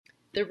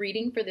The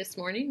reading for this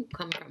morning will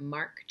come from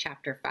Mark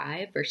chapter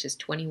 5, verses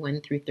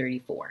 21 through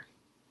 34.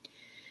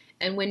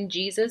 And when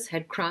Jesus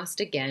had crossed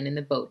again in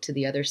the boat to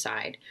the other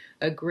side,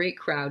 a great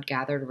crowd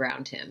gathered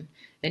around him,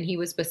 and he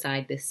was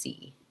beside the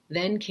sea.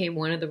 Then came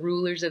one of the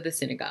rulers of the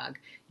synagogue,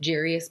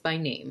 Jairus by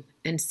name,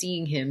 and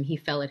seeing him, he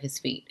fell at his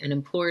feet and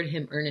implored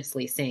him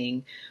earnestly,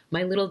 saying,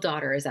 My little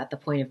daughter is at the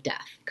point of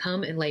death.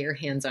 Come and lay your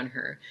hands on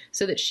her,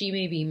 so that she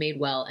may be made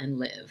well and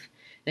live.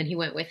 And he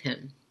went with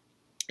him.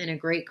 And a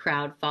great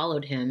crowd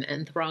followed him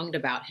and thronged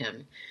about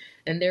him.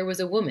 And there was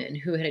a woman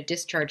who had a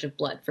discharge of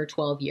blood for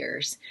 12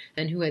 years,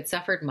 and who had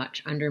suffered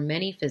much under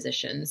many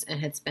physicians, and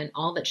had spent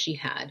all that she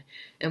had,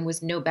 and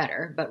was no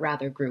better, but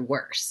rather grew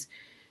worse.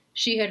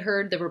 She had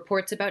heard the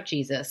reports about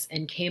Jesus,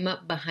 and came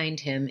up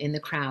behind him in the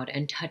crowd,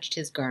 and touched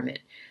his garment.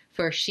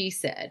 For she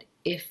said,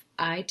 If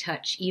I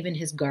touch even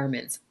his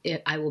garments,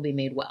 I will be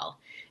made well.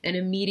 And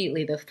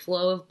immediately the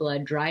flow of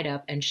blood dried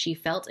up, and she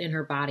felt in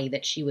her body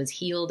that she was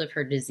healed of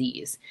her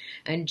disease.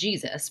 And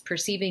Jesus,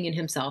 perceiving in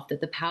himself that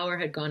the power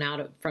had gone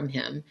out from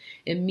him,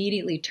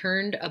 immediately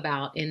turned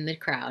about in the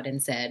crowd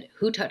and said,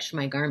 Who touched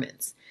my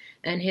garments?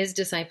 And his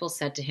disciples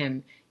said to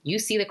him, You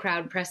see the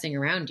crowd pressing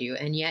around you,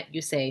 and yet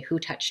you say, Who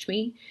touched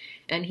me?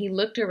 And he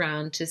looked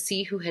around to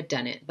see who had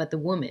done it. But the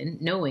woman,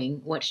 knowing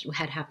what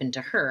had happened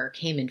to her,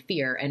 came in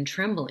fear and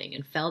trembling,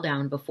 and fell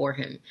down before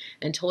him,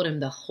 and told him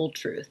the whole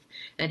truth.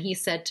 And he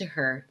said to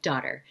her,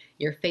 Daughter,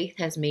 your faith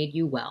has made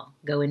you well.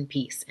 Go in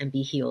peace and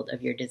be healed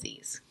of your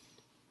disease.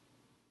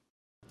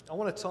 I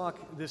want to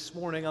talk this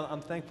morning.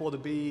 I'm thankful to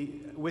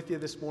be with you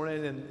this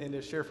morning and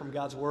to share from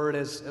God's Word.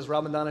 As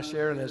Rob and Donna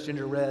shared and as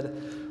Ginger read,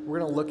 we're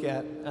going to look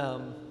at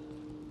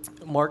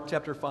Mark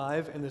chapter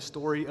 5 and the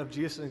story of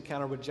Jesus'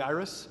 encounter with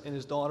Jairus and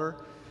his daughter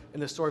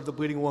and the story of the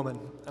bleeding woman.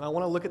 And I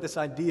want to look at this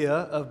idea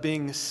of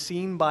being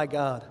seen by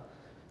God. I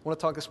want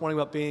to talk this morning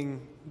about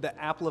being the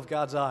apple of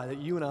God's eye, that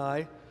you and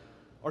I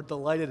are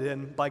delighted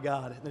in by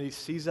God, that he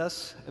sees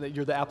us and that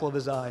you're the apple of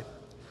his eye.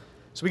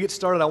 So we get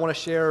started, I want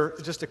to share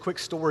just a quick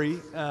story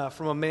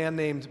from a man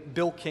named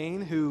Bill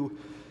Kane, who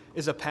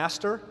is a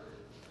pastor.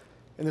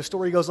 And the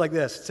story goes like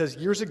this. It says,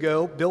 years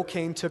ago, Bill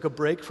Kane took a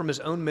break from his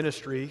own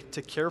ministry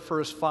to care for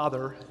his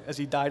father as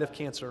he died of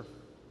cancer.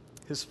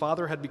 His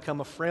father had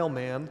become a frail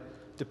man,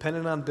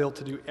 dependent on Bill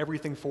to do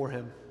everything for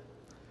him.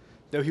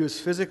 Though he was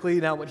physically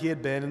not what he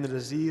had been and the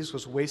disease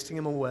was wasting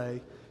him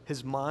away,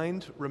 his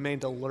mind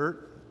remained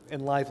alert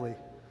and lively.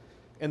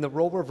 In the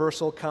role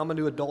reversal common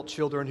to adult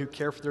children who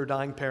care for their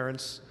dying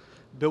parents,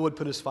 Bill would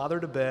put his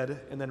father to bed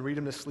and then read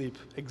him to sleep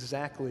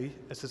exactly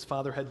as his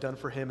father had done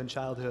for him in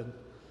childhood.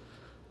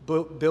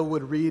 Bill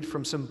would read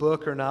from some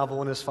book or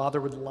novel, and his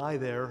father would lie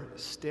there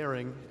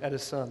staring at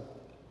his son,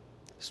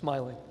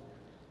 smiling.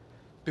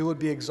 Bill would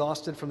be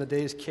exhausted from the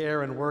day's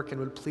care and work and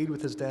would plead with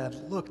his dad,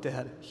 Look,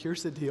 Dad,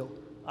 here's the deal.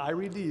 I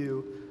read to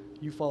you,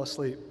 you fall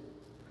asleep.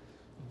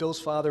 Bill's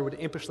father would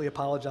impishly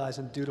apologize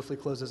and dutifully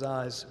close his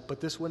eyes,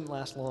 but this wouldn't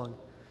last long.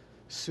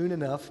 Soon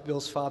enough,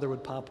 Bill's father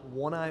would pop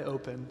one eye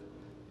open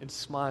and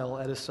smile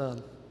at his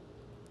son.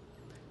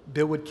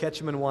 Bill would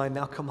catch him and whine,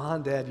 Now come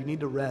on, Dad, you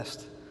need to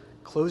rest.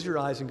 Close your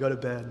eyes and go to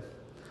bed.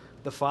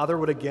 The father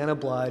would again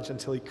oblige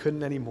until he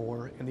couldn't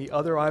anymore, and the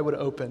other eye would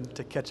open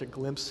to catch a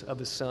glimpse of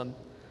his son.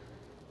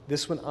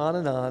 This went on,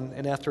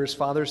 and after his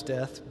father's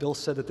death, Bill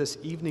said that this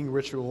evening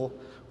ritual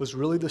was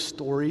really the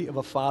story of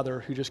a father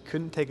who just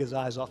couldn't take his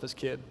eyes off his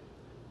kid.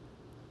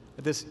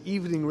 That this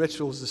evening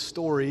ritual is the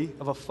story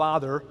of a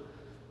father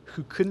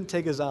who couldn't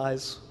take his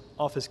eyes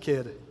off his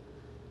kid.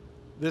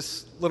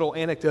 This little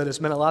anecdote has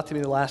meant a lot to me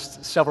the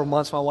last several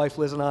months. My wife,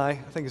 Liz, and I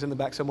think it's in the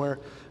back somewhere,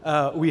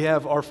 we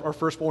have our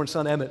firstborn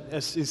son, Emmett,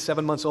 as he's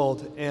 7 months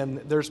old. And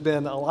there's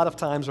been a lot of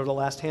times over the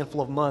last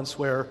handful of months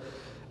where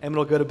Emmett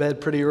will go to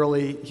bed pretty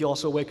early. He'll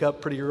also wake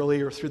up pretty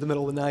early or through the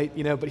middle of the night,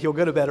 but he'll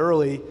go to bed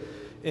early,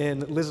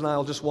 and Liz and I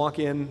will just walk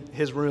in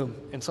his room.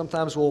 And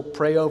sometimes we'll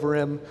pray over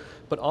him,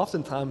 but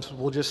oftentimes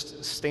we'll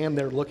just stand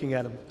there looking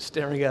at him,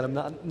 staring at him,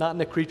 not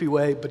in a creepy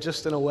way, but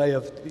just in a way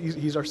of,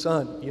 he's our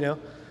son,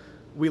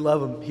 We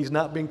love him. He's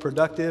not being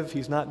productive.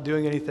 He's not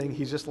doing anything.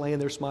 He's just laying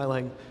there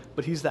smiling.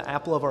 But he's the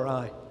apple of our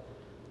eye.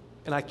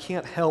 And I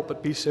can't help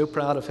but be so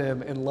proud of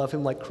him and love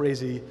him like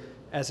crazy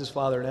as his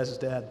father and as his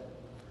dad.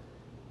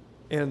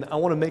 And I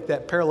want to make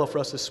that parallel for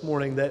us this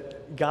morning,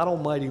 that God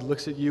Almighty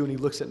looks at you and he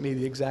looks at me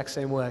the exact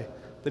same way.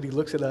 That he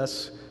looks at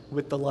us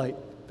with delight.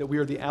 That we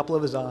are the apple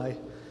of his eye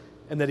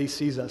and that he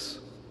sees us.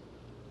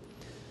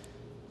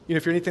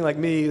 If you're anything like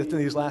me, within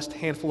these last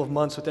handful of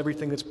months with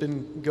everything that's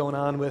been going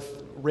on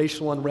with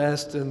racial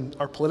unrest and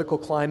our political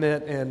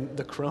climate and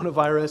the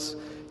coronavirus,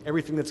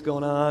 everything that's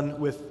going on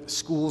with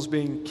schools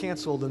being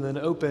canceled and then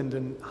opened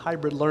and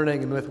hybrid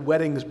learning and with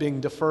weddings being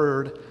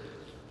deferred,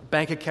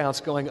 bank accounts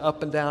going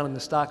up and down in the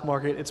stock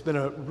market, it's been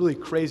a really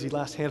crazy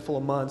last handful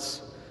of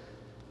months.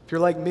 If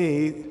you're like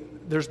me,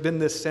 there's been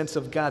this sense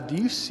of, God, do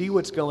you see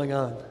what's going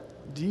on?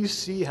 Do you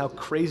see how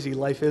crazy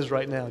life is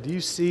right now?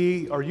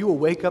 Are you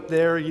awake up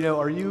there?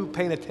 Are you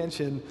paying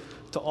attention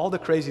to all the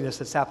craziness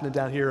that's happening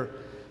down here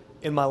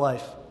in my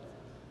life?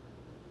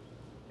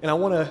 And I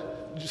want to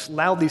just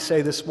loudly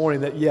say this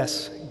morning that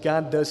yes,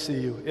 God does see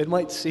you. It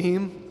might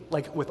seem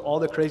like with all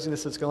the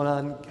craziness that's going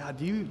on, God,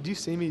 do you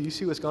see me? Do you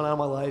see what's going on in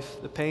my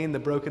life? The pain, the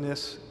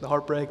brokenness, the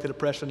heartbreak, the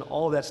depression,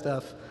 all of that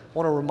stuff. I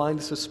want to remind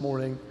us this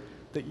morning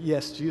that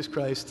yes, Jesus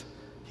Christ,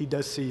 he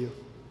does see you.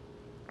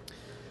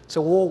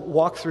 So we'll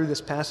walk through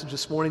this passage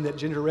this morning that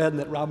Ginger read and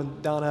that Rob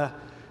and Donna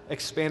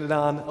expanded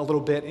on a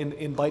little bit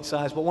in bite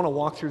size, but I want to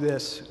walk through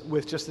this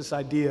with just this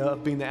idea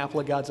of being the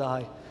apple of God's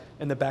eye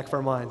in the back of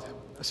our mind.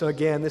 So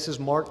again, this is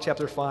Mark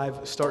chapter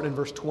 5, starting in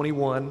verse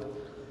 21,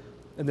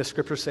 and the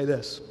scriptures say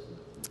this.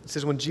 It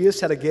says, when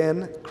Jesus had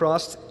again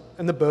crossed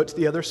in the boat to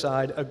the other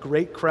side, a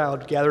great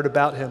crowd gathered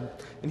about him,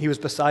 and he was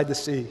beside the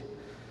sea.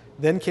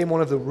 Then came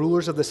one of the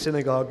rulers of the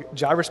synagogue,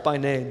 Jairus by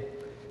name,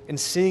 and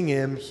seeing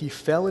him, he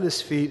fell at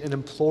his feet and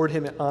implored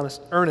him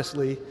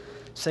earnestly,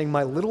 saying,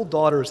 my little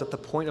daughter is at the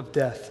point of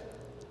death.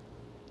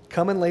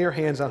 Come and lay your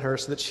hands on her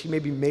so that she may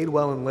be made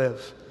well and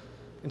live.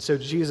 And so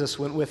Jesus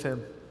went with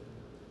him.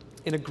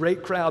 And a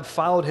great crowd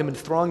followed him and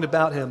thronged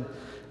about him.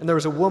 And there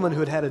was a woman who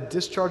had had a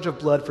discharge of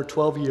blood for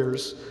 12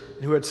 years,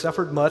 and who had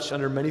suffered much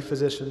under many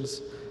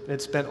physicians, and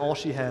had spent all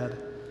she had,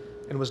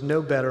 and was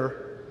no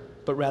better,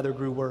 but rather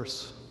grew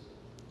worse.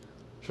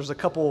 There's a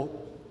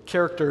couple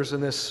characters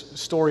in this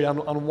story.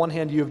 On one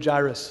hand, you have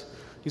Jairus.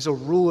 He's a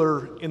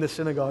ruler in the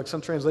synagogue.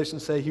 Some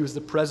translations say he was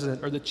the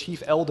president or the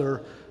chief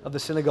elder of the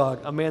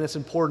synagogue, a man that's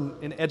important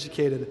and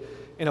educated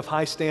and of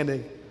high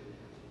standing.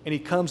 And he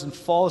comes and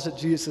falls at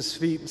Jesus'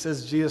 feet and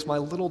says, Jesus, my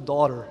little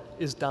daughter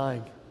is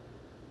dying.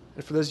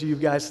 And for those of you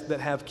guys that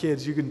have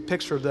kids, you can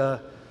picture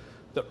the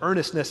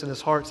earnestness in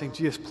his heart saying,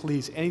 Jesus,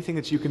 please, anything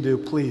that you can do,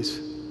 please.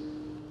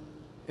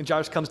 And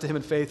Jairus comes to him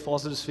in faith,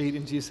 falls at his feet,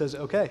 and Jesus says,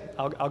 okay,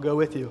 I'll go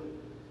with you.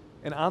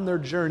 And on their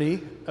journey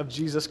of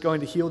Jesus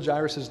going to heal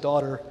Jairus'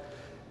 daughter,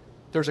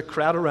 there's a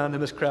crowd around him.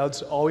 This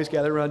crowd's always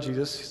gathered around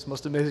Jesus. He's the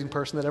most amazing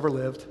person that ever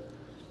lived.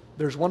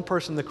 There's one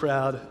person in the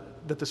crowd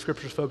that the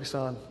scriptures focus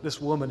on,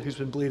 this woman who's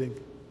been bleeding.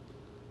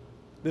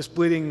 This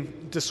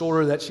bleeding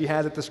disorder that she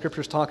had that the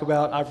scriptures talk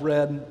about, I've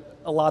read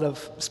a lot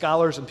of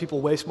scholars and people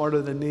way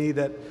smarter than me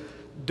that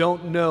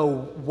don't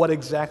know what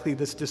exactly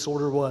this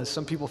disorder was.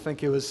 Some people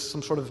think it was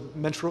some sort of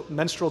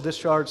menstrual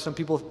discharge. Some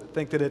people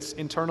think that it's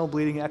internal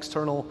bleeding,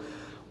 external.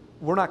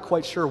 We're not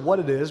quite sure what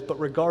it is, but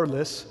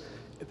regardless,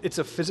 it's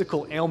a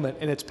physical ailment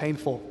and it's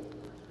painful.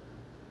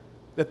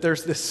 That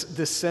there's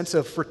this sense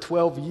of for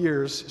 12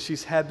 years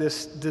she's had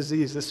this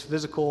disease, this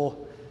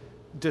physical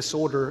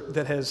disorder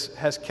that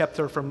has kept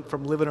her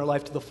from living her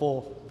life to the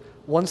full.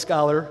 One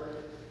scholar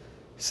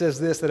says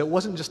this, that it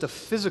wasn't just a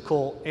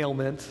physical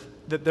ailment,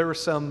 that there were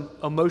some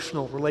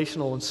emotional,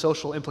 relational, and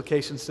social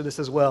implications to this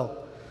as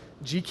well.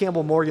 G.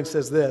 Campbell Morgan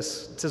says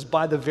this, it says,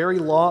 by the very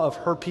law of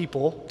her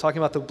people, talking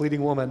about the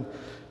bleeding woman,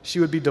 she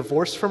would be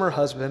divorced from her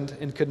husband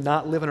and could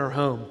not live in her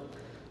home.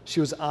 She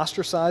was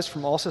ostracized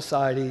from all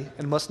society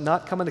and must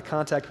not come into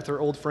contact with her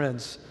old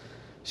friends.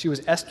 She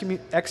was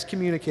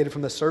excommunicated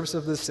from the service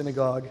of the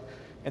synagogue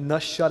and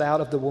thus shut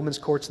out of the women's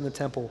courts in the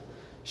temple.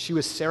 She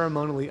was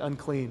ceremonially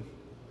unclean.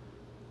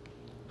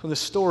 From the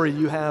story,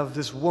 you have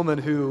this woman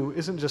who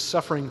isn't just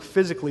suffering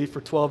physically for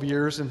 12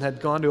 years and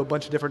had gone to a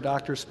bunch of different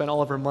doctors, spent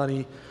all of her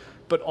money,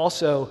 but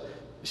also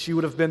she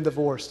would have been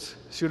divorced.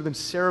 She would have been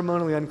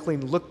ceremonially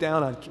unclean, looked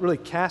down on, really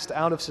cast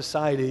out of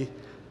society,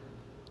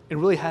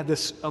 and really had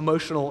this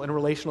emotional and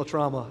relational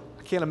trauma.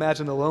 I can't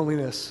imagine the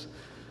loneliness,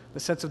 the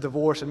sense of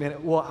divorce. And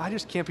man, well, I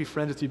just can't be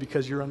friends with you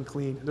because you're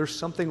unclean. There's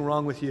something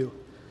wrong with you.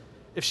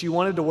 If she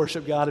wanted to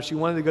worship God, if she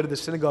wanted to go to the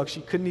synagogue,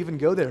 she couldn't even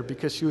go there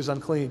because she was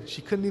unclean.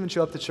 She couldn't even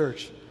show up to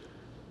church.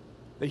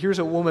 But here's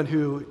a woman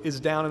who is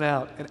down and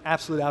out, an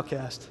absolute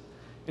outcast.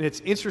 And it's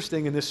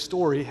interesting in this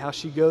story how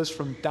she goes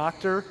from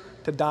doctor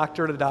to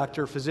doctor to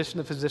doctor, physician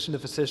to physician to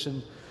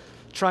physician,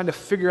 trying to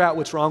figure out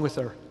what's wrong with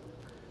her.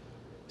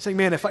 Saying,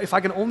 man, if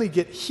I can only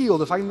get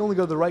healed, if I can only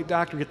go to the right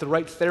doctor, get the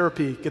right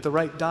therapy, get the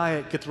right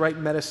diet, get the right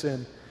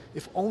medicine,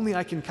 if only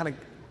I can kind of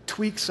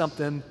tweak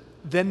something,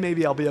 then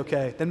maybe I'll be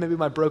okay. Then maybe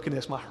my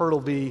brokenness, my hurt will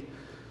be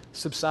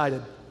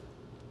subsided.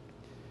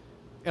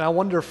 And I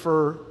wonder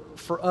for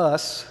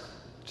us,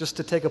 just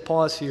to take a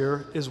pause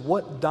here, is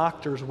what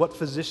doctors, what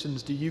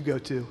physicians do you go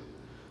to?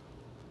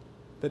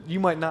 That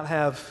you might not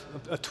have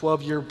a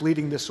 12-year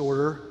bleeding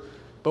disorder,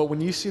 but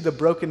when you see the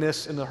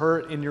brokenness and the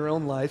hurt in your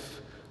own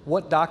life,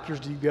 what doctors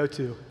do you go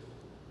to?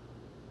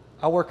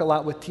 I work a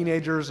lot with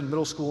teenagers and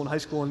middle school and high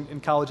school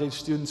and college-age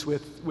students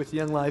with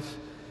Young Life,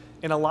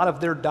 and a lot of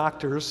their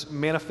doctors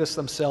manifest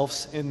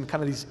themselves in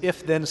kind of these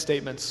if-then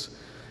statements.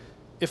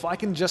 If I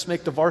can just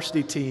make the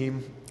varsity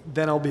team,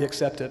 then I'll be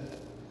accepted.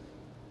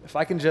 If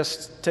I can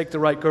just take the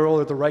right girl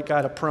or the right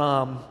guy to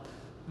prom,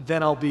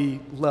 then I'll be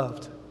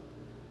loved.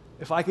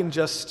 If I can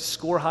just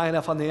score high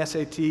enough on the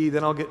SAT,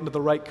 then I'll get into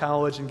the right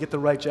college and get the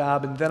right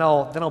job, and then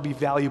I'll be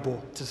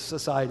valuable to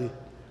society.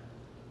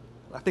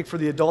 I think for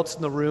the adults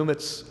in the room,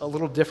 it's a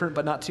little different,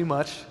 but not too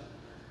much.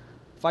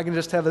 If I can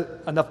just have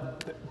enough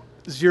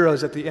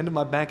zeros at the end of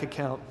my bank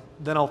account,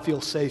 then I'll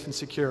feel safe and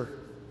secure.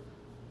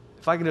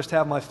 If I can just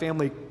have my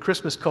family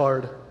Christmas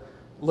card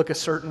look a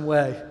certain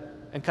way,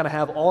 and kind of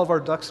have all of our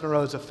ducks in a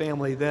row as a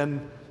family,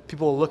 then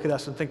people will look at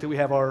us and think that we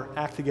have our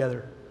act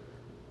together.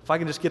 If I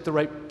can just get the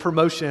right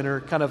promotion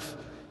or kind of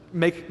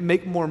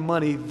make more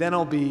money, then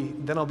I'll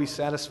be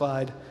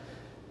satisfied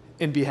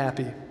and be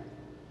happy.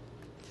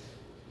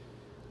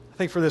 I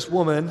think for this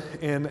woman,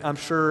 and I'm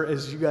sure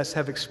as you guys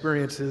have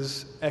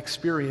experienced,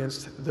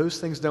 those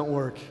things don't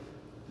work.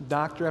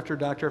 Doctor after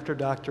doctor after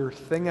doctor,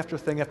 thing after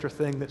thing after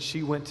thing that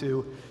she went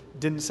to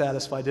didn't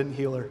satisfy, didn't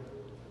heal her.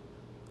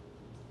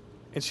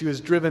 And she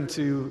was driven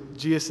to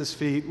Jesus'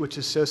 feet, which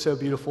is so, so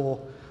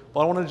beautiful.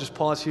 But I want to just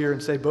pause here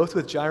and say, both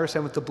with Jairus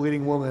and with the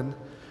bleeding woman,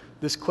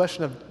 this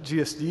question of,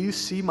 Jesus, do you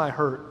see my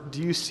hurt?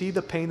 Do you see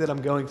the pain that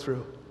I'm going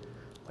through?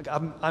 Like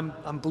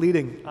I'm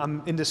bleeding.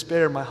 I'm in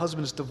despair. My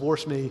husband's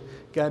divorced me.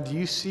 God, do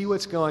you see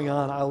what's going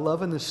on? I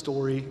love in this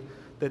story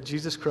that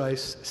Jesus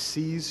Christ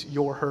sees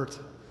your hurt.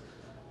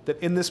 That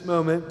in this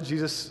moment,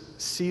 Jesus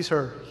sees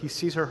her. He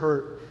sees her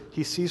hurt.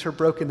 He sees her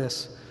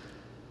brokenness.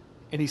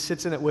 And he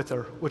sits in it with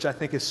her, which I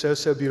think is so,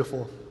 so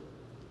beautiful.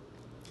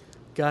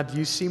 God, do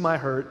you see my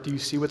hurt? Do you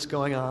see what's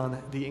going on?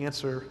 The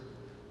answer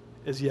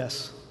is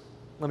yes.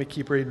 Let me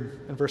keep reading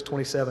in verse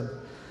 27. It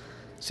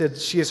said,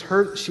 she had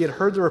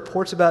heard the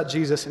reports about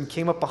Jesus and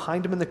came up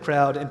behind him in the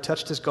crowd and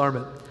touched his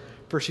garment.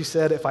 For she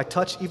said, if I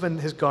touch even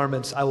his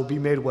garments, I will be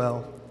made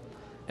well.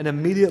 And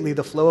immediately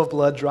the flow of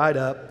blood dried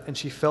up, and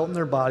she felt in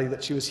her body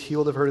that she was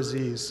healed of her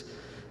disease.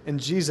 And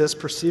Jesus,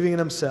 perceiving in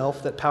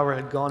himself that power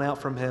had gone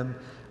out from him,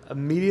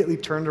 immediately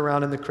turned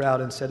around in the crowd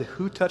and said,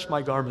 who touched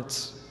my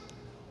garments?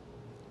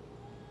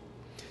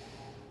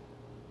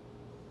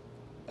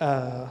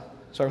 Verse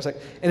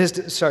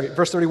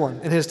 31.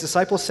 And his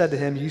disciples said to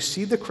him, you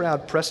see the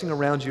crowd pressing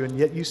around you, and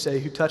yet you say,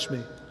 who touched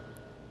me?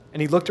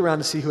 And he looked around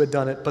to see who had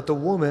done it. But the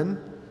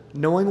woman,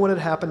 knowing what had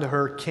happened to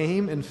her,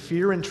 came in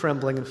fear and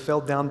trembling and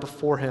fell down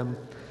before him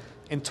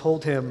and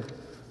told him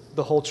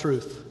the whole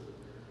truth.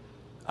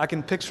 I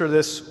can picture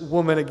this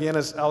woman, again,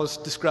 as I was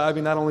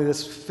describing not only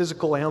this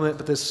physical ailment,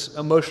 but this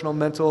emotional,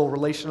 mental,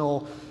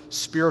 relational,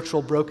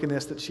 spiritual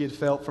brokenness that she had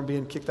felt from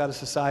being kicked out of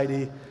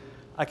society.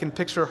 I can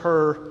picture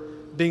her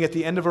being at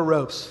the end of her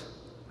ropes.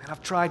 Man,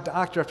 I've tried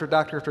doctor after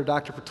doctor after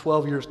doctor for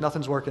 12 years.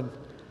 Nothing's working.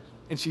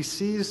 And she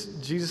sees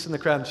Jesus in the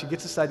crowd, and she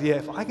gets this idea,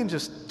 if I can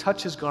just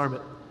touch his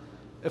garment,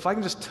 if I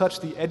can just touch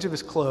the edge of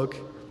his cloak,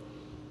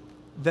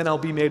 then I'll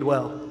be made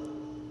well.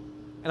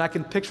 And I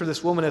can picture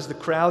this woman as the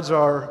crowds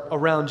are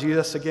around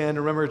Jesus. Again,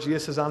 remember,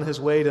 Jesus is on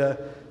his way to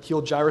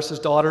heal Jairus'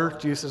 daughter.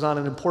 Jesus is on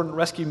an important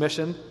rescue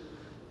mission.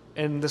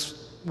 And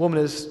this woman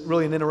is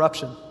really an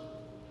interruption.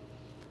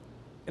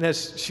 And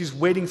as she's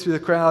wading through the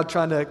crowd,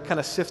 trying to kind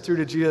of sift through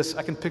to Jesus,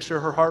 I can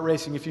picture her heart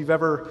racing. If you've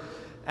ever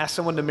asked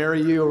someone to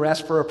marry you or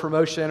asked for a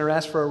promotion or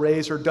asked for a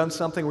raise or done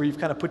something where you've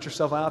kind of put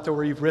yourself out there,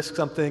 where you've risked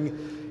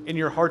something and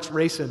your heart's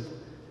racing.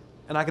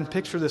 And I can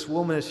picture this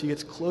woman as she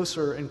gets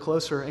closer and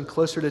closer and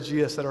closer to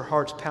Jesus, that her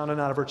heart's pounding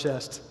out of her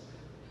chest.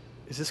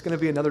 Is this going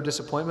to be another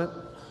disappointment?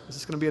 Is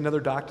this going to be another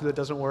doctor that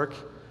doesn't work?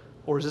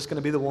 Or is this going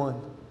to be the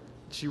one?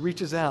 She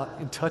reaches out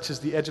and touches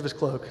the edge of his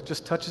cloak,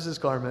 just touches his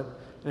garment,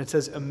 and it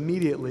says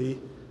immediately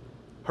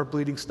her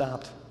bleeding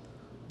stopped.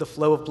 The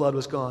flow of blood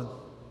was gone.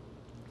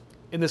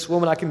 In this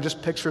woman, I can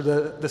just picture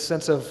the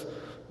sense of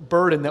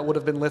burden that would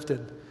have been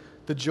lifted,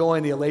 the joy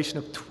and the elation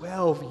of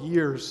 12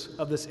 years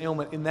of this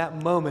ailment in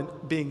that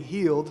moment being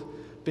healed,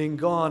 being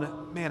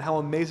gone. Man, how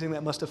amazing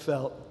that must have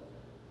felt.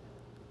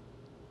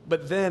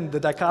 But then the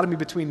dichotomy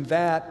between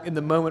that and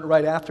the moment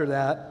right after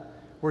that,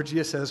 where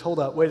Jesus says, hold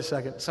up, wait a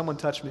second, someone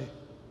touched me.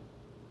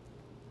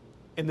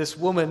 And this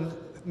woman,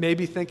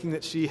 maybe thinking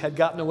that she had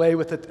gotten away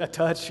with a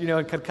touch,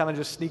 and could kind of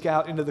just sneak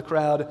out into the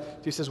crowd,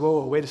 she says,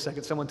 whoa, wait a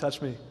second, someone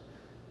touched me.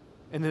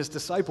 And his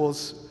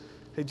disciples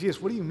say,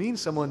 Jesus, what do you mean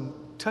someone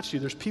touched you?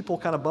 There's people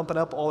kind of bumping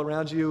up all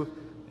around you.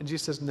 And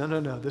Jesus says,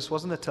 no, this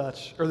wasn't a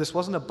touch, or this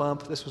wasn't a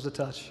bump, this was a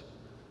touch.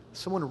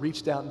 Someone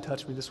reached out and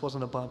touched me, this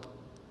wasn't a bump.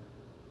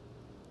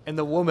 And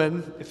the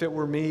woman, if it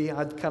were me,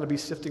 I'd kind of be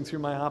sifting through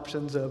my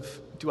options of,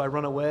 do I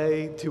run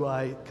away? Do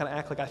I kind of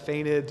act like I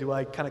fainted? Do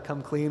I kind of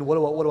come clean? What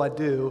do I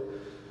do?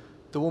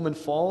 The woman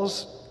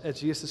falls at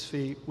Jesus'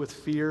 feet with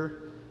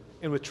fear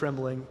and with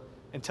trembling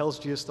and tells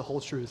Jesus the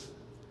whole truth.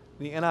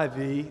 In the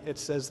NIV, it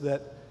says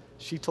that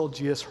she told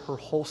Jesus her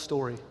whole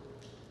story.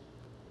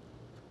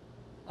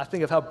 I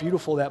think of how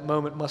beautiful that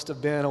moment must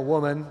have been. A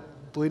woman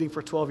bleeding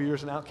for 12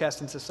 years, an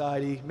outcast in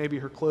society. Maybe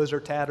her clothes are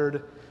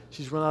tattered.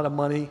 She's run out of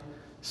money,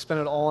 spent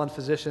it all on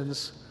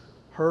physicians.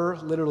 Her,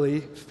 literally,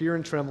 fear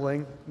and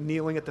trembling,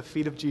 kneeling at the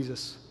feet of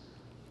Jesus,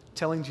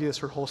 telling Jesus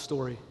her whole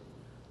story.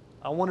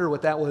 I wonder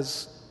what that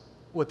was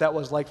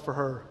like for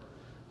her.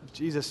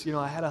 Jesus,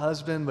 I had a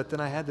husband, but then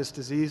I had this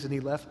disease, and he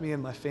left me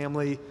and my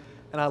family.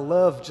 And I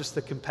love just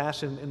the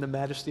compassion and the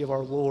majesty of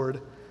our Lord,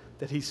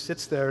 that he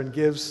sits there and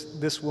gives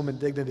this woman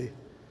dignity.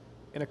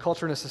 In a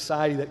culture and a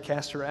society that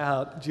cast her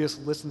out, Jesus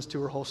listens to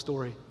her whole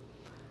story.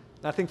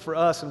 And I think for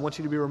us, and I want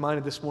you to be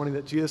reminded this morning,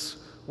 that Jesus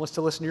wants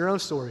to listen to your own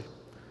story.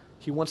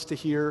 He wants to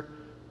hear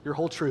your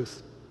whole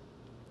truth.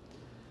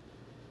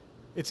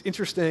 It's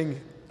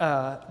interesting,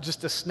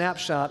 just a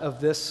snapshot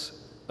of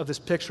this of this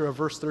picture of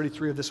verse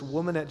 33 of this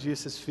woman at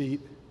Jesus'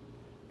 feet.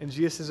 And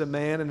Jesus is a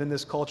man, and in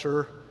this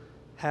culture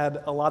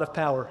had a lot of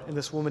power, and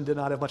this woman did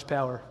not have much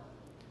power.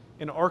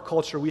 In our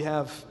culture, we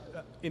have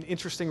an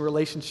interesting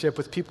relationship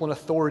with people in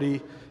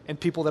authority and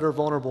people that are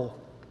vulnerable.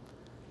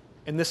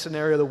 In this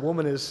scenario, the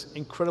woman is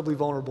incredibly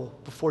vulnerable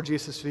before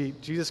Jesus'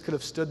 feet. Jesus could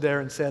have stood there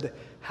and said,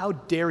 "How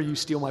dare you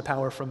steal my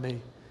power from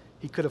me?"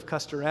 He could have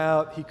cussed her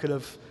out. He could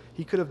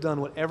have done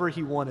whatever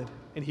he wanted,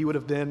 and he would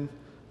have been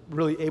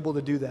really able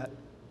to do that.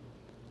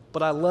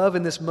 But I love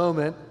in this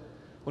moment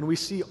when we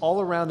see all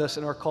around us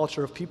in our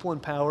culture of people in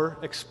power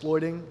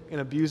exploiting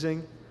and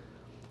abusing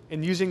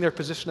and using their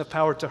position of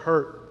power to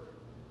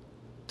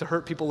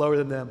hurt people lower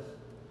than them,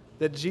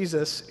 that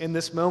Jesus, in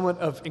this moment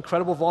of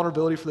incredible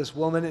vulnerability for this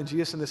woman, and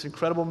Jesus in this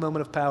incredible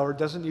moment of power,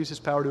 doesn't use his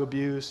power to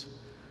abuse,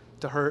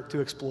 to hurt,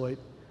 to exploit.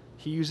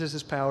 He uses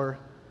his power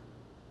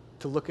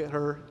to look at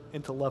her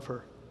and to love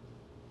her.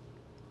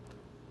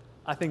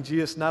 I think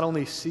Jesus not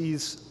only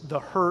sees the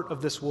hurt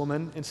of this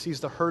woman and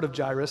sees the hurt of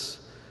Jairus,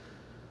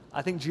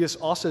 I think Jesus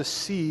also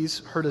sees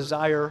her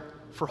desire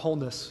for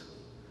wholeness.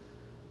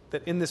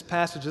 That in this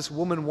passage, this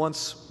woman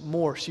wants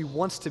more. She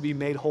wants to be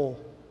made whole.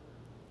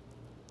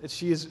 That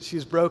she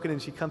is broken,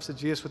 and she comes to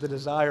Jesus with a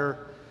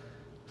desire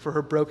for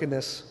her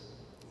brokenness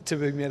to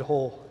be made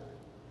whole.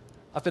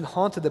 I've been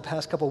haunted the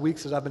past couple of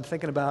weeks as I've been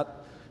thinking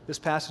about this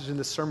passage in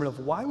this sermon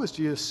of why was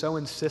Jesus so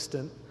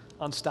insistent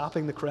on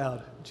stopping the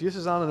crowd?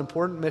 Jesus is on an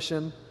important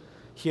mission.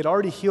 He had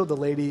already healed the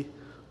lady.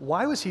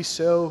 Why was he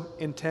so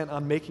intent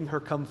on making her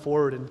come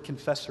forward and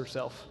confess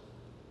herself?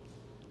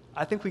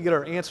 I think we get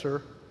our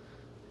answer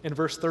in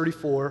verse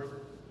 34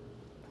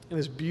 in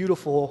this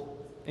beautiful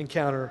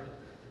encounter.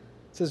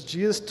 It says,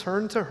 Jesus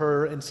turned to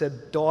her and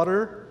said,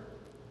 "Daughter,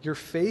 your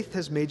faith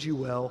has made you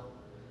well.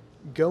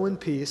 Go in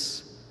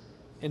peace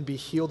and be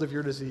healed of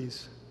your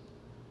disease."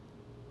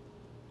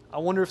 I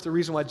wonder if the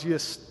reason why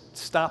Jesus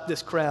stopped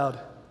this crowd,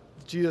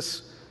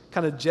 Jesus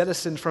kind of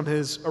jettisoned from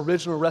his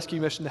original rescue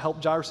mission to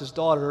help Jairus'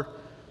 daughter,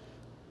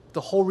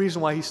 the whole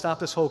reason why he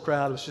stopped this whole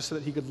crowd was just so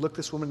that he could look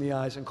this woman in the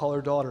eyes and call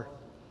her daughter.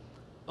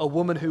 A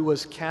woman who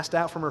was cast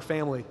out from her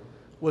family,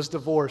 was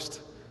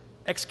divorced,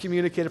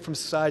 excommunicated from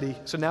society.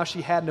 So now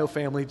she had no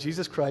family.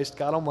 Jesus Christ,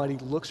 God Almighty,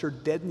 looks her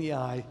dead in the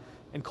eye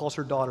and calls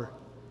her daughter.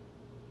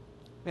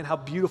 Man, how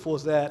beautiful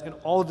is that? In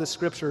all of the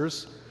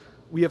scriptures,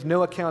 we have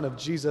no account of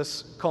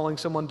Jesus calling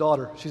someone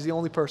daughter. She's the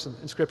only person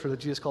in scripture that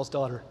Jesus calls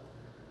daughter.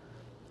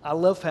 I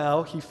love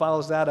how he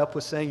follows that up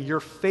with saying, "Your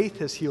faith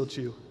has healed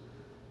you."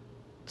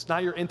 It's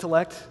not your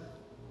intellect.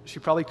 She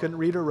probably couldn't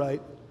read or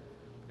write.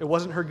 It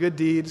wasn't her good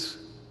deeds.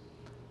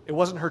 It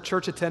wasn't her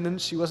church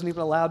attendance. She wasn't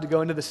even allowed to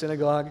go into the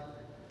synagogue.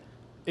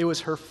 It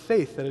was her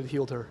faith that had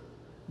healed her.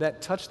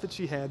 That touch that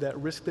she had,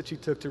 that risk that she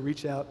took to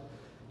reach out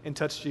and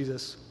touch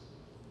Jesus.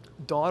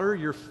 "Daughter,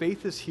 your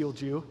faith has healed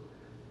you."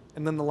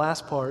 And then the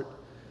last part,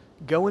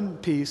 "Go in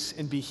peace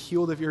and be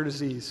healed of your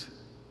disease."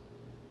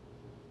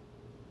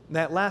 And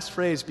that last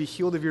phrase, "be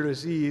healed of your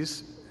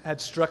disease," had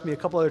struck me. A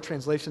couple other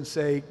translations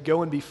say,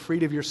 "Go and be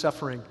freed of your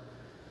suffering."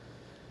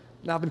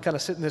 Now I've been kind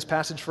of sitting in this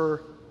passage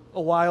for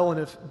a while and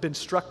have been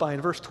struck by,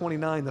 in verse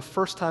 29, the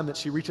first time that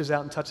she reaches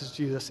out and touches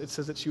Jesus, it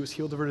says that she was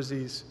healed of her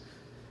disease.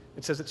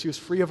 It says that she was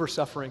free of her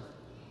suffering.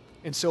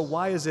 And so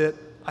why is it,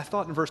 I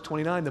thought in verse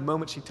 29, the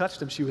moment she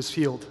touched him, she was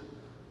healed.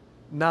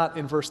 Not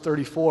in verse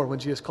 34 when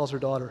Jesus calls her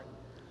daughter.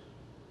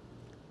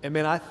 And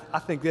man, I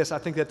think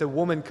that the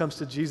woman comes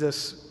to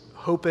Jesus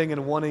hoping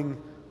and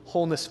wanting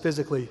wholeness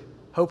physically,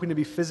 hoping to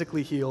be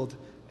physically healed.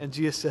 And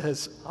Jesus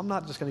says, "I'm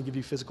not just going to give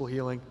you physical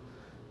healing.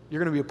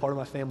 You're going to be a part of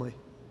my family."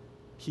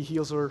 He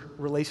heals her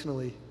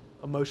relationally,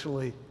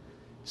 emotionally,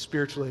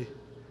 spiritually.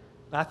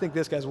 And I think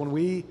this, guys, when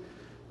we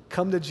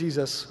come to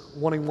Jesus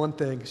wanting one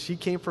thing, she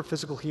came for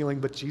physical healing,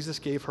 but Jesus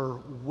gave her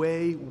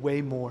way,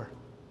 way more.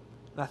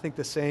 And I think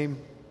the same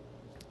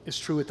is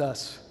true with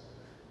us.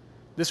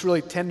 This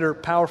really tender,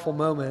 powerful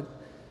moment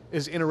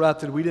is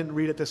interrupted. We didn't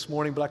read it this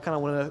morning, but I kind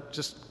of want to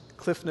just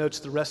cliff notes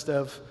the rest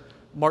of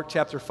Mark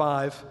chapter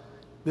 5.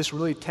 This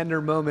really tender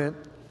moment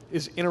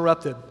is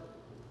interrupted.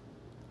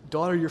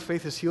 "Daughter, your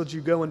faith has healed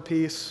you. Go in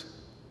peace."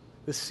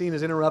 This scene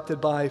is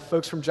interrupted by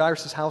folks from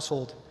Jairus'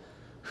 household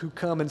who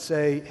come and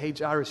say, "Hey,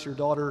 Jairus, your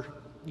daughter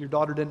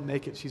didn't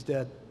make it. She's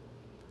dead."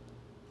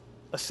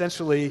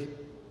 Essentially,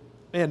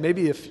 man,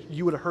 maybe if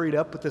you would have hurried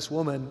up with this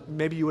woman,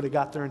 maybe you would have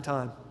got there in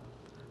time.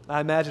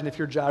 I imagine if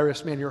you're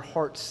Jairus, man, your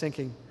heart's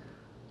sinking.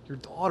 Your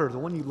daughter, the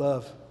one you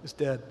love, is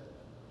dead.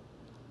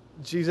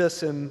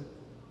 Jesus, in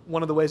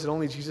one of the ways that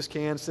only Jesus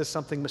can, says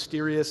something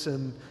mysterious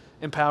and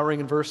empowering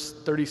in verse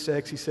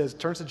 36. He says,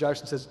 turns to Jairus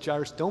and says,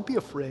 "Jairus, don't be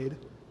afraid.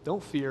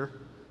 Don't fear.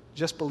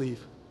 Just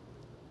believe."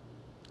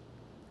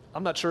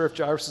 I'm not sure if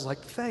Jairus is like,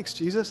 "Thanks,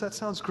 Jesus. That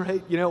sounds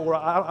great." Or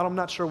I'm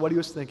not sure what he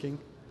was thinking.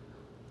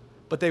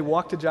 But they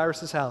walk to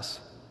Jairus' house.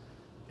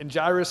 And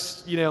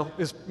Jairus,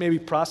 is maybe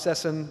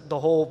processing the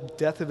whole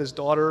death of his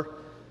daughter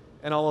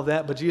and all of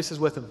that. But Jesus is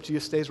with him.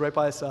 Jesus stays right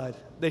by his side.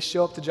 They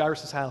show up to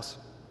Jairus' house.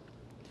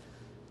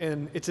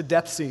 And it's a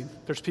death scene.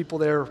 There's people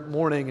there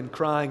mourning and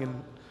crying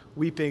and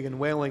weeping and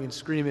wailing and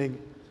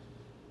screaming.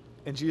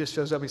 And Jesus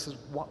shows up and he says,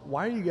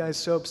 why are you guys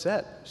so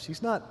upset?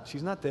 She's not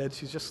dead,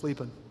 she's just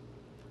sleeping.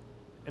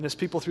 And as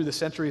people through the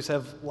centuries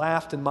have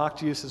laughed and mocked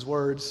Jesus'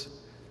 words,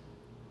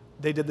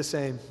 they did the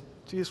same.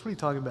 Jesus, what are you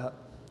talking about?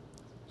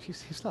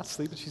 He's not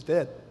sleeping, she's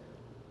dead.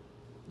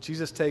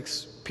 Jesus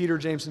takes Peter,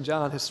 James, and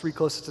John, his three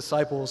closest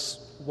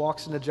disciples,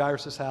 walks into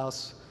Jairus'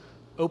 house,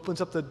 opens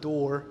up the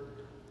door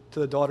to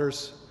the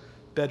daughter's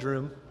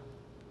bedroom,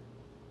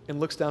 and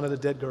looks down at a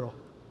dead girl.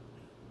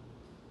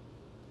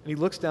 And he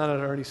looks down at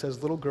her and he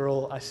says, little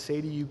girl, I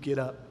say to you, get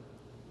up.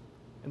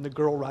 And the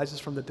girl rises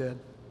from the dead.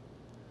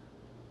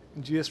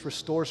 And Jesus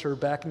restores her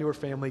back into her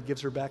family,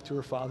 gives her back to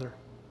her father.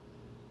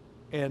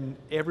 And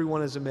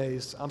everyone is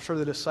amazed. I'm sure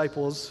the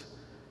disciples,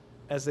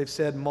 as they've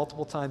said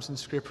multiple times in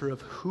Scripture,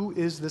 of who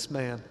is this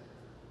man?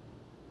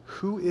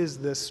 Who is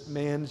this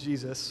man,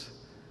 Jesus,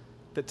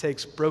 that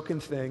takes broken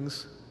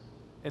things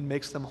and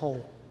makes them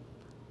whole?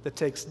 That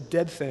takes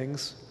dead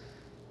things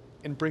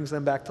and brings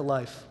them back to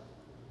life?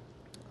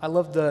 I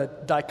love the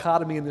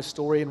dichotomy in this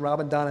story, and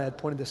Rob and Donna had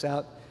pointed this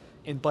out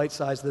in Bite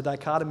Size, the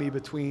dichotomy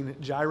between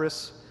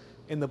Jairus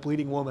and the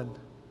bleeding woman.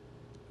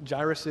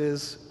 Jairus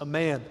is a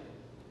man,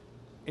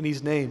 and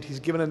he's named. He's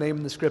given a name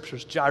in the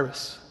Scriptures,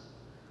 Jairus.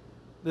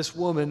 This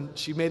woman,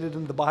 she made it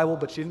into the Bible,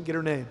 but she didn't get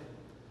her name.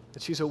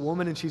 That she's a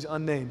woman and she's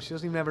unnamed. She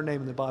doesn't even have her name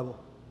in the Bible.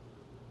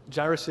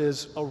 Jairus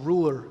is a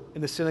ruler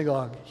in the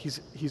synagogue. He's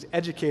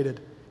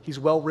educated. He's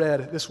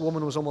well-read. This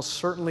woman was almost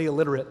certainly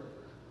illiterate.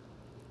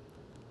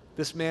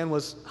 This man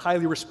was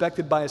highly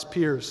respected by his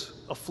peers,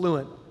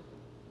 affluent.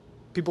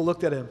 People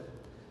looked at him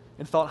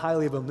and thought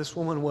highly of him. This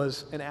woman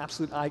was an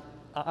absolute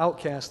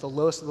outcast, the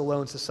lowest of the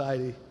low in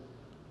society.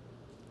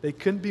 They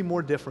couldn't be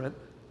more different,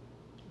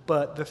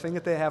 but the thing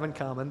that they have in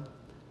common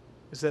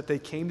is that they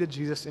came to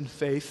Jesus in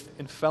faith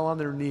and fell on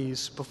their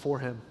knees before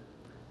him.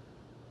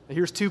 And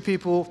here's two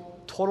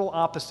people, total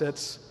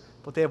opposites,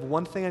 but they have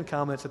one thing in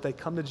common. It's that they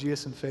come to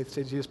Jesus in faith,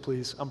 say, Jesus,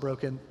 please, I'm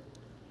broken.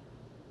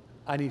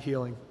 I need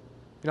healing.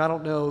 I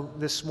don't know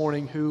this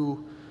morning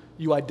who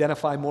you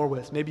identify more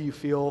with. Maybe you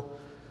feel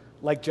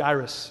like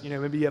Jairus.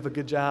 Maybe you have a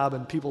good job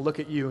and people look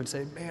at you and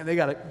say, man, they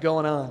got it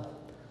going on.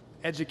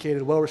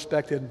 Educated,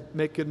 well-respected,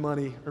 make good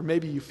money. Or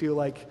maybe you feel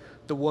like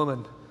the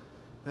woman.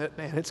 That,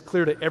 man, it's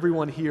clear to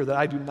everyone here that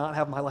I do not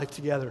have my life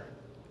together.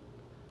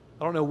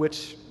 I don't know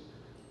which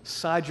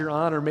side you're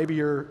on, or maybe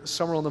you're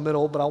somewhere in the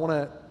middle, but I want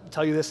to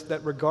tell you this,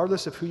 that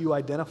regardless of who you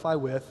identify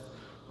with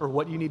or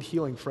what you need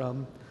healing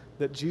from,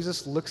 that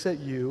Jesus looks at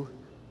you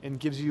and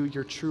gives you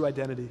your true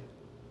identity.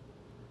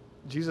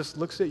 Jesus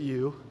looks at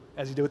you,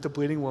 as he did with the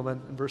bleeding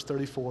woman in verse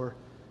 34,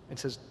 and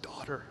says,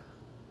 daughter.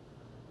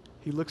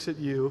 He looks at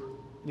you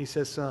and he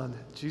says, son.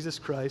 Jesus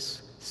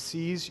Christ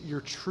sees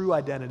your true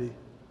identity.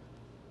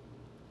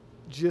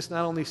 Jesus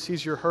not only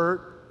sees your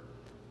hurt,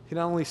 he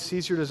not only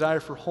sees your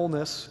desire for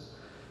wholeness,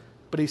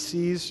 but he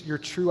sees your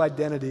true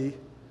identity,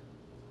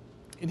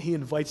 and he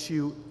invites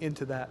you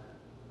into that.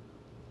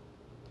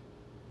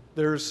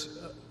 There's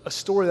a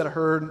story that I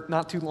heard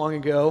not too long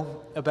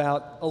ago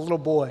about a little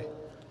boy,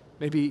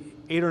 maybe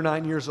 8 or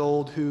 9 years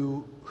old,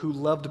 who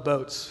loved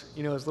boats.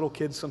 As little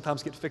kids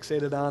sometimes get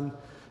fixated on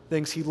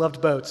things. He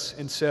loved boats,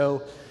 and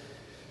so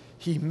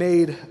he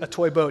made a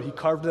toy boat. He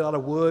carved it out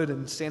of wood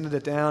and sanded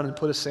it down and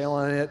put a sail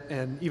on it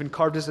and even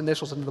carved his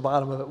initials into the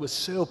bottom of it. Was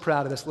so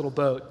proud of this little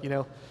boat,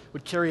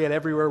 would carry it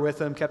everywhere with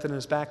him, kept it in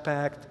his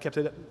backpack, kept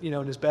it,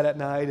 in his bed at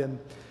night, and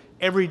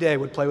every day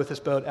would play with this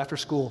boat after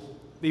school.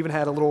 They even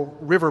had a little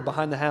river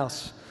behind the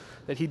house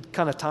that he'd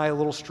kind of tie a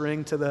little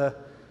string to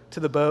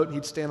the boat, and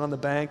he'd stand on the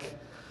bank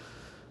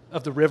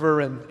of the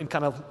river and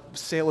kind of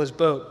sail his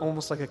boat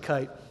almost like a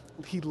kite.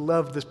 He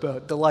loved this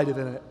boat, delighted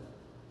in it.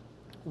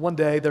 One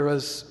day there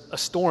was a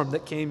storm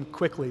that came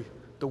quickly.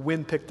 The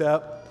wind picked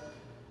up,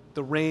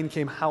 the rain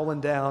came howling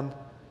down,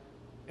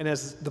 and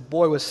as the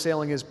boy was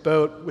sailing his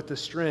boat with the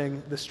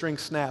string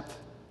snapped.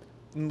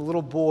 And the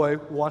little boy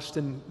watched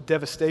in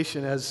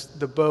devastation as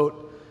the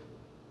boat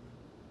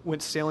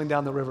went sailing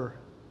down the river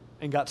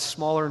and got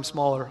smaller and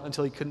smaller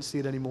until he couldn't see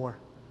it anymore.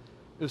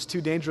 It was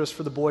too dangerous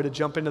for the boy to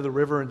jump into the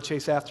river and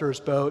chase after his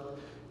boat,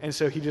 and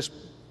so he just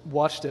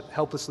watched it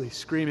helplessly,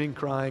 screaming,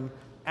 crying,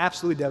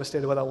 absolutely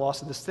devastated by the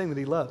loss of this thing that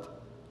he loved.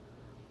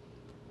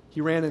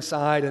 He ran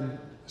inside and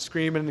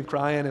screaming and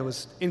crying and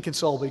was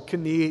inconsolable. He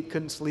couldn't eat,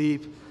 couldn't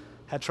sleep,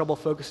 had trouble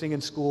focusing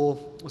in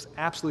school, was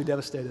absolutely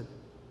devastated.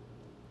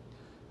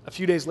 A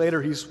few days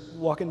later, he's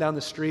walking down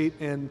the street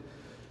and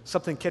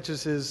something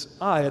catches his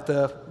eye at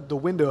the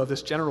window of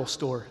this general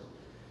store.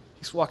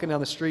 He's walking down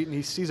the street and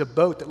he sees a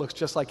boat that looks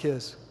just like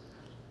his.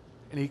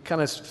 And he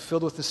kind of is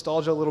filled with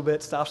nostalgia a little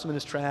bit, stops him in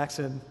his tracks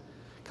and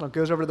kind of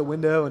goes over to the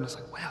window and is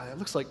like, wow, that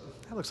looks like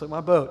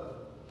my boat.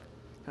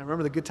 And I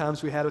remember the good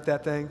times we had with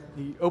that thing.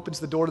 He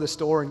opens the door to the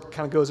store and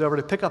kind of goes over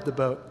to pick up the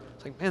boat.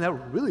 It's like, man, that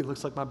really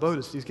looks like my boat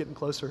as he's getting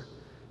closer.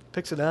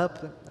 Picks it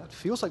up. That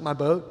feels like my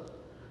boat.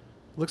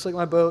 Looks like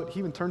my boat. He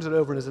even turns it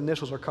over and his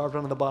initials are carved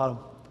onto the bottom.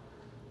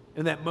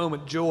 In that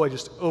moment, joy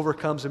just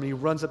overcomes him and he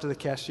runs up to the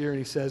cashier and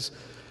he says,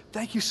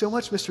 thank you so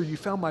much, mister. You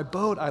found my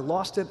boat. I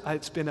lost it.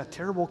 It's been a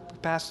terrible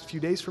past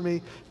few days for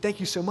me. Thank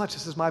you so much.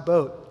 This is my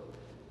boat.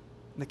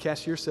 And the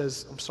cashier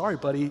says, I'm sorry,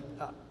 buddy,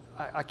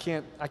 I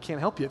can't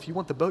help you. If you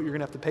want the boat, you're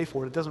gonna have to pay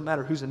for it. It doesn't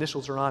matter whose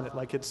initials are on it.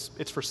 Like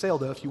it's for sale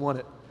though if you want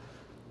it.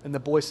 And the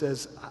boy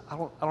says, I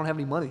don't have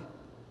any money.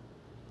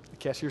 The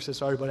cashier says,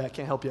 sorry, buddy, I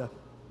can't help you.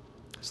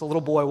 So the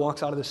little boy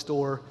walks out of the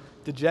store,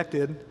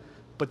 dejected,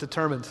 but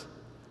determined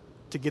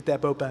to get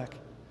that boat back.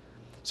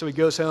 So he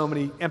goes home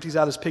and he empties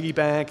out his piggy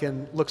bank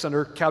and looks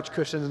under couch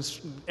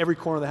cushions, every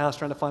corner of the house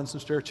trying to find some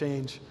spare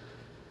change.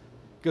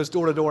 Goes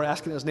door to door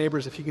asking his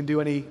neighbors if he can do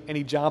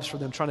any jobs for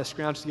them, trying to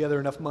scrounge together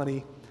enough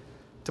money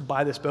to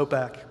buy this boat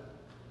back.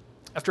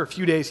 After a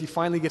few days, he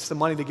finally gets the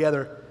money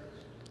together.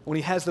 When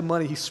he has the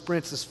money, he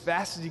sprints as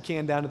fast as he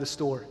can down to the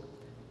store.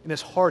 And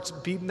his heart's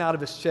beating out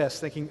of his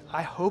chest, thinking,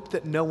 I hope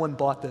that no one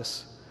bought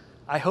this.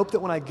 I hope that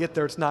when I get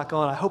there, it's not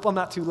gone. I hope I'm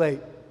not too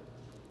late.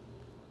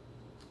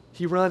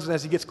 He runs, and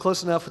as he gets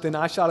close enough within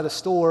eyeshot of the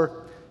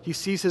store, he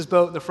sees his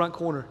boat in the front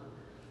corner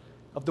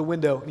of the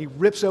window. And he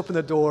rips open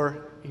the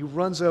door, he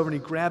runs over and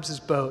he grabs his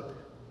boat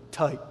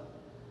tight.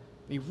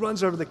 And he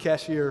runs over to the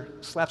cashier,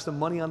 slaps the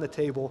money on the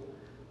table,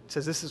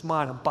 says, this is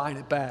mine, I'm buying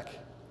it back.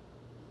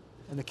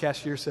 And the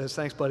cashier says,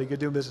 thanks, buddy, good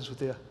doing business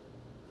with you.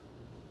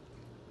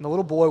 And the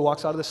little boy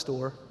walks out of the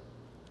store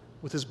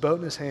with his boat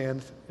in his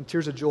hand, and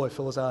tears of joy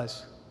fill his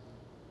eyes.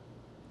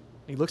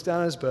 And he looks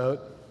down at his boat,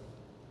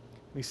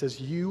 and he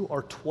says, you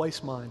are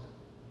twice mine.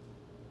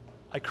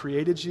 I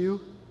created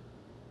you,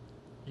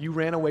 you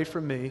ran away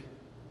from me,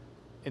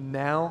 and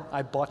now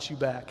I bought you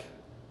back.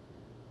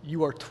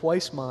 You are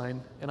twice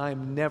mine, and I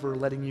am never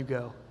letting you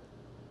go.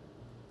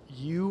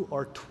 You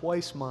are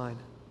twice mine,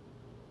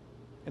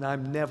 and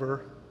I'm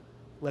never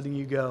letting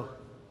you go.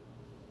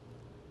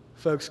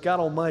 Folks, God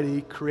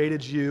Almighty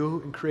created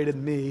you and created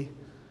me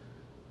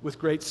with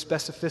great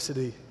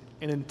specificity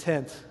and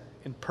intent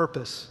and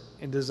purpose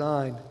and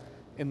design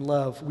and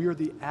love. We are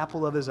the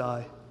apple of his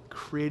eye,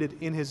 created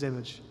in his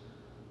image.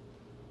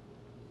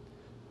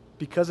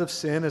 Because of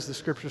sin, as the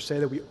scriptures say,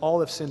 that we all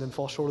have sinned and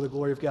fall short of the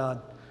glory of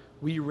God,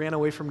 we ran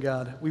away from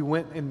God. We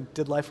went and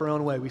did life our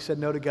own way. We said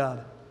no to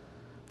God.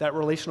 That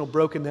relational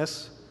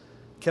brokenness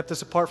kept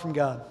us apart from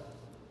God.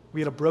 We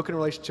had a broken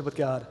relationship with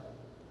God.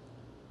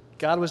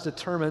 God was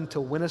determined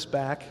to win us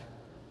back,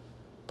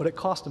 but it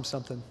cost him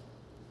something.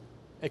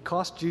 It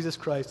cost Jesus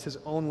Christ his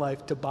own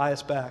life to buy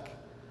us back.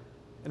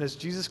 And as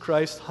Jesus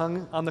Christ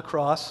hung on the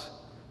cross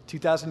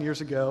 2,000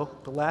 years ago,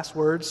 the last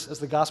words, as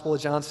the Gospel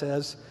of John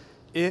says,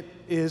 it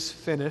is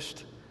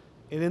finished.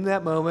 And in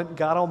that moment,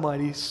 God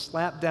Almighty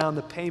slapped down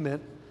the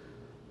payment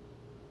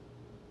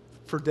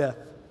for death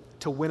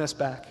to win us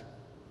back.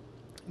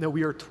 Now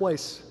we are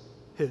twice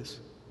his.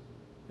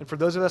 And for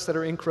those of us that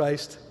are in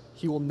Christ,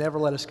 he will never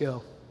let us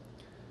go.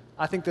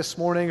 I think this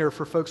morning, or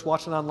for folks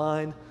watching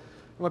online,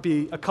 there might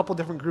be a couple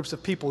different groups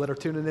of people that are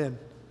tuning in.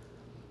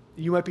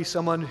 You might be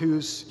someone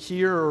who's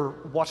here or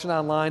watching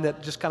online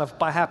that just kind of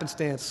by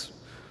happenstance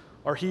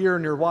are here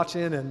and you're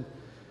watching and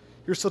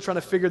you're still trying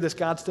to figure this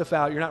God stuff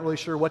out. You're not really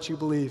sure what you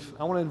believe.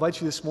 I want to invite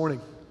you this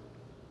morning,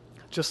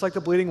 just like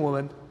the bleeding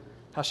woman,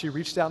 how she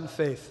reached out in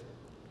faith.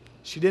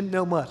 She didn't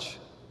know much.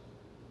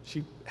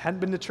 She hadn't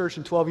been to church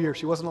in 12 years.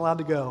 She wasn't allowed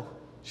to go.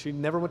 She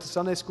never went to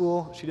Sunday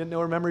school. She didn't know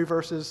her memory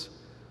verses.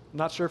 I'm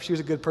not sure if she was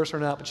a good person or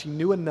not, but she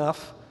knew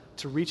enough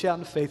to reach out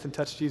in faith and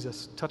touch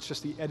Jesus, touch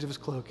just the edge of his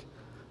cloak.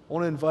 I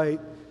want to invite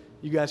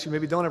you guys who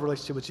maybe don't have a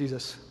relationship with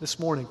Jesus this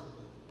morning.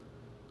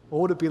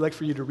 What would it be like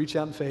for you to reach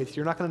out in faith?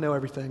 You're not going to know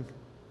everything.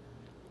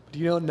 But do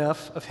you know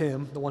enough of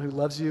him, the one who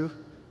loves you,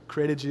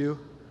 created you,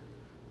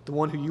 the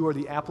one who you are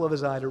the apple of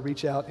his eye, to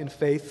reach out in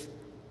faith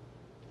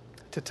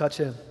to touch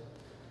him?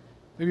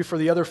 Maybe for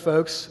the other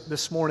folks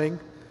this morning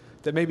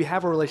that maybe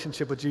have a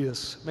relationship with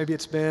Jesus. Maybe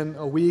it's been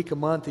a week, a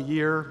month, a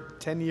year,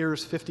 10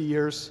 years, 50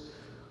 years.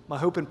 My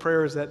hope and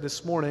prayer is that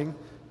this morning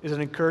is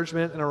an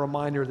encouragement and a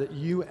reminder that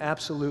you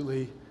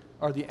absolutely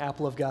are the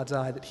apple of God's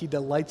eye, that he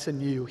delights in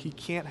you. He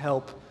can't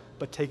help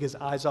but take his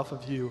eyes off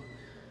of you.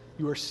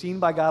 You are seen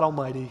by God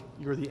Almighty.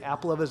 You are the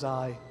apple of his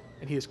eye,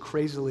 and he is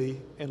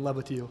crazily in love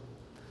with you.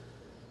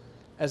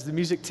 As the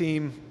music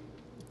team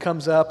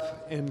comes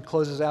up and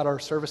closes out our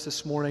service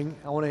this morning,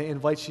 I want to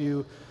invite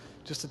you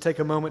just to take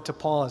a moment to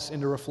pause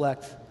and to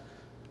reflect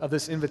of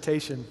this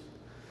invitation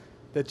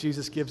that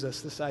Jesus gives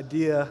us, this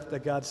idea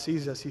that God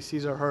sees us, he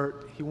sees our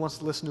hurt, he wants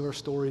to listen to our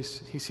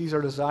stories, he sees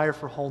our desire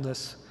for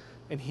wholeness,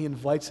 and he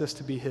invites us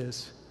to be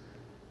his.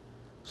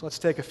 So let's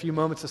take a few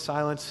moments of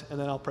silence, and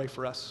then I'll pray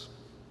for us.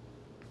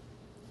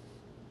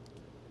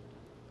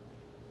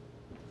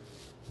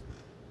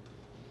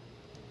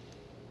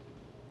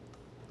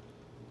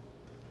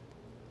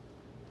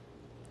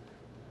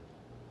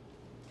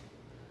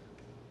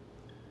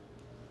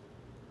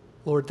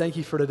 Lord, thank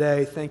you for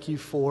today. Thank you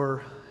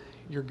for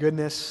your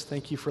goodness.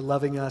 Thank you for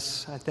loving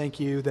us. I thank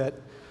you that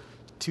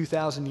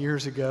 2,000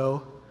 years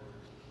ago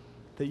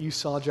that you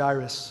saw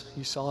Jairus,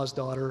 you saw his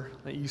daughter,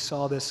 that you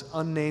saw this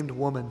unnamed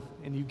woman,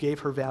 and you gave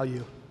her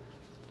value.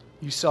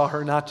 You saw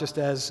her not just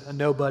as a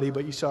nobody,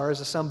 but you saw her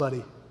as a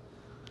somebody.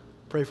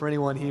 Pray for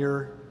anyone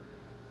here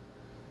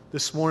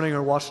this morning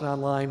or watching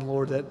online,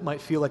 Lord, that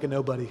might feel like a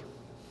nobody,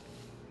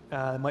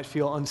 might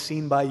feel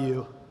unseen by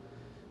you.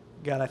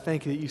 God, I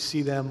thank you that you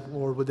see them,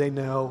 Lord, would they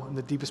know in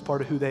the deepest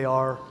part of who they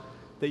are,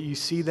 that you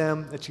see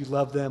them, that you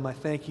love them. I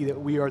thank you that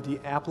we are the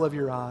apple of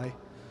your eye,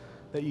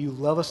 that you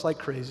love us like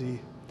crazy,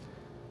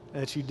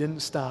 and that you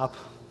didn't stop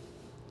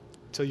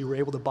until you were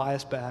able to buy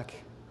us back.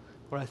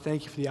 Lord, I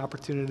thank you for the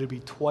opportunity to be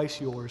twice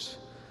yours.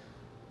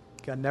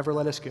 God, never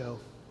let us go.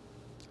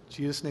 In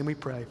Jesus' name we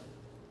pray.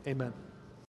 Amen.